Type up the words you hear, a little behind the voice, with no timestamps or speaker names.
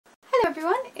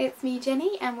everyone, it's me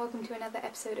Jenny and welcome to another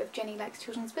episode of Jenny Likes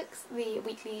Children's Books, the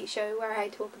weekly show where I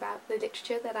talk about the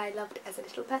literature that I loved as a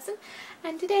little person.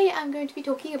 And today I'm going to be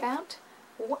talking about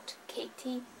What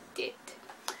Katy Did.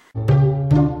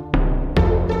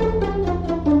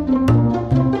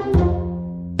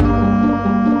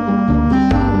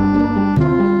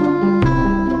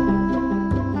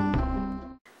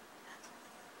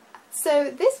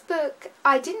 So this book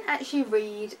I didn't actually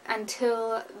read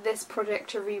until this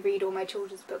project to reread all my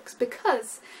children's books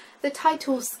because the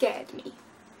title scared me.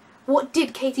 What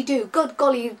did Katy do? God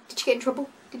golly, did she get in trouble?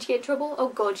 Did she get in trouble? Oh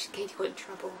god, Katy got in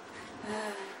trouble.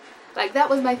 Like, that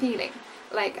was my feeling.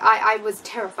 Like, I was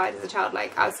terrified as a child.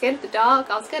 Like, I was scared of the dark,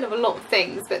 I was scared of a lot of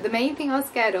things, but the main thing I was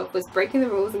scared of was breaking the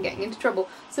rules and getting into trouble.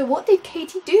 So what did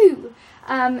Katy do?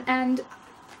 And,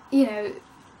 you know,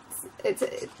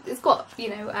 it's got, you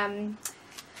know,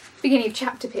 beginning of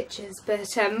chapter pictures, but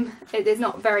it is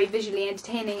not very visually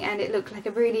entertaining, and it looked like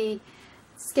a really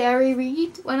scary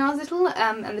read when I was little,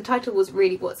 and the title was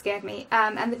really what scared me.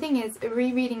 And the thing is,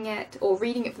 rereading it, or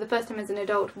reading it for the first time as an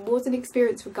adult, was an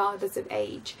experience regardless of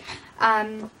age.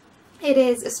 It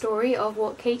is a story of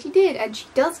what Katy did, and she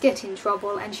does get in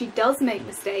trouble, and she does make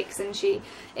mistakes, and she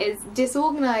is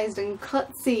disorganised and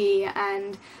klutzy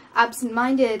and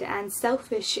absent-minded and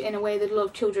selfish in a way that a lot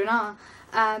of children are.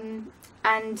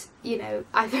 And, you know,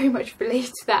 I very much relate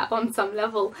to that on some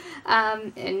level,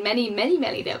 in many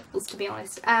levels, to be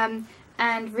honest. And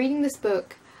reading this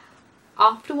book,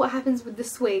 after what happens with the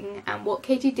swing and what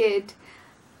Katy did,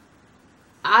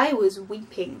 I was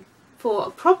weeping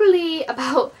for probably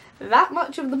about that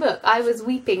much of the book. I was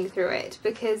weeping through it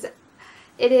because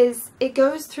it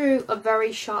goes through a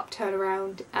very sharp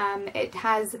turnaround. It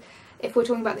has, if we're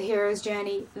talking about the hero's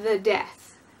journey, the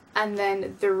death and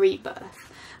then the rebirth.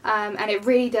 And it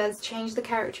really does change the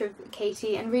character of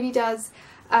Katy, and really does,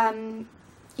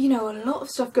 you know, a lot of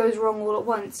stuff goes wrong all at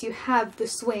once. You have the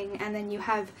swing, and then you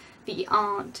have the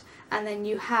aunt, and then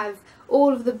you have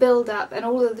all of the build-up and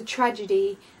all of the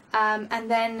tragedy,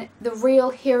 and then the real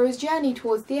hero's journey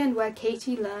towards the end, where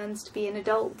Katy learns to be an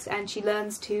adult, and she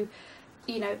learns to,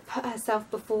 you know, put herself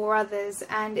before others.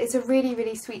 And it's a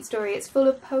really sweet story. It's full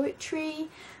of poetry.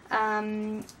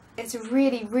 It's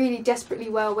really desperately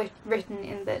well written,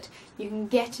 in that you can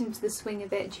get into the swing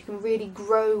of it, you can really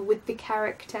grow with the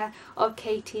character of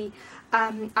Katy.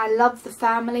 I love the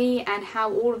family and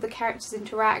how all of the characters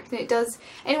interact, and it does,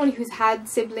 anyone who's had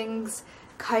siblings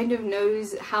kind of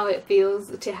knows how it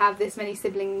feels to have this many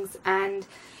siblings and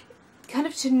kind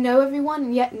of to know everyone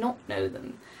and yet not know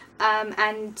them.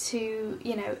 And to,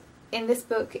 you know, in this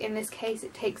book, in this case,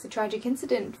 it takes a tragic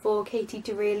incident for Katy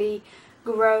to really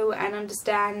grow and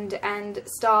understand and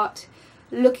start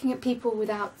looking at people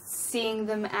without seeing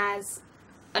them as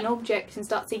an object, and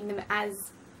start seeing them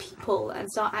as people, and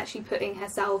start actually putting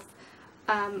herself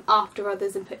after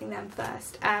others and putting them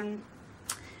first. And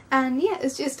yeah,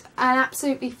 it's just an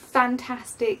absolutely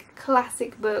fantastic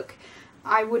classic book.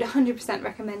 I would 100%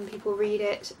 recommend people read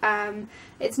it.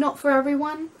 It's not for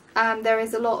everyone. There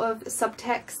is a lot of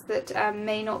subtext that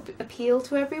may not appeal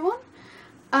to everyone.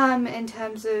 In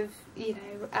terms of, you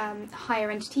know,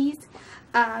 higher entities,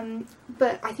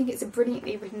 but I think it's a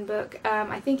brilliantly written book.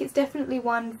 I think it's definitely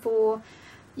one for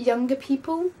younger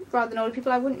people rather than older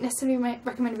people. I wouldn't necessarily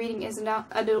recommend reading it as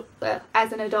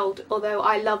an adult, although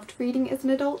I loved reading it as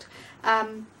an adult.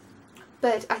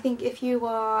 But I think if you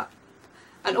are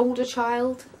an older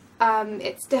child,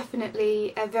 it's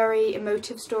definitely a very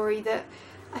emotive story that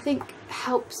I think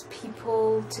helps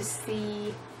people to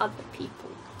see other people.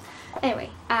 Anyway,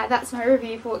 that's my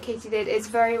review for What Katy Did. It's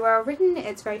very well written,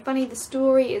 it's very funny, the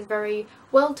story is very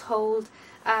well told,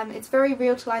 it's very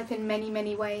real to life in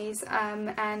many ways,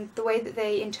 and the way that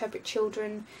they interpret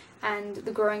children and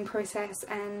the growing process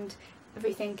and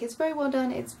everything is very well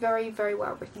done. It's very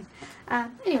well written.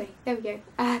 Anyway, there we go.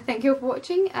 Thank you all for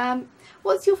watching.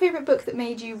 What's your favourite book that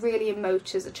made you really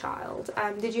emote as a child?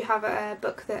 Did you have a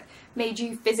book that made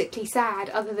you physically sad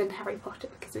other than Harry Potter,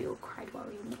 because we all cried while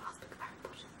reading the last book of Harry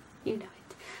Potter? You know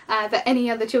it. But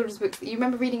any other children's books that you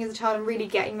remember reading as a child and really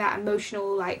getting that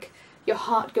emotional, like, your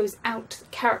heart goes out to the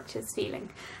characters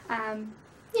feeling.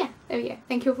 Yeah, there we go.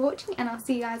 Thank you all for watching, and I'll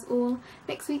see you guys all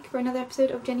next week for another episode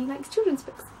of Jenny Likes Children's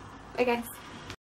Books. Bye guys.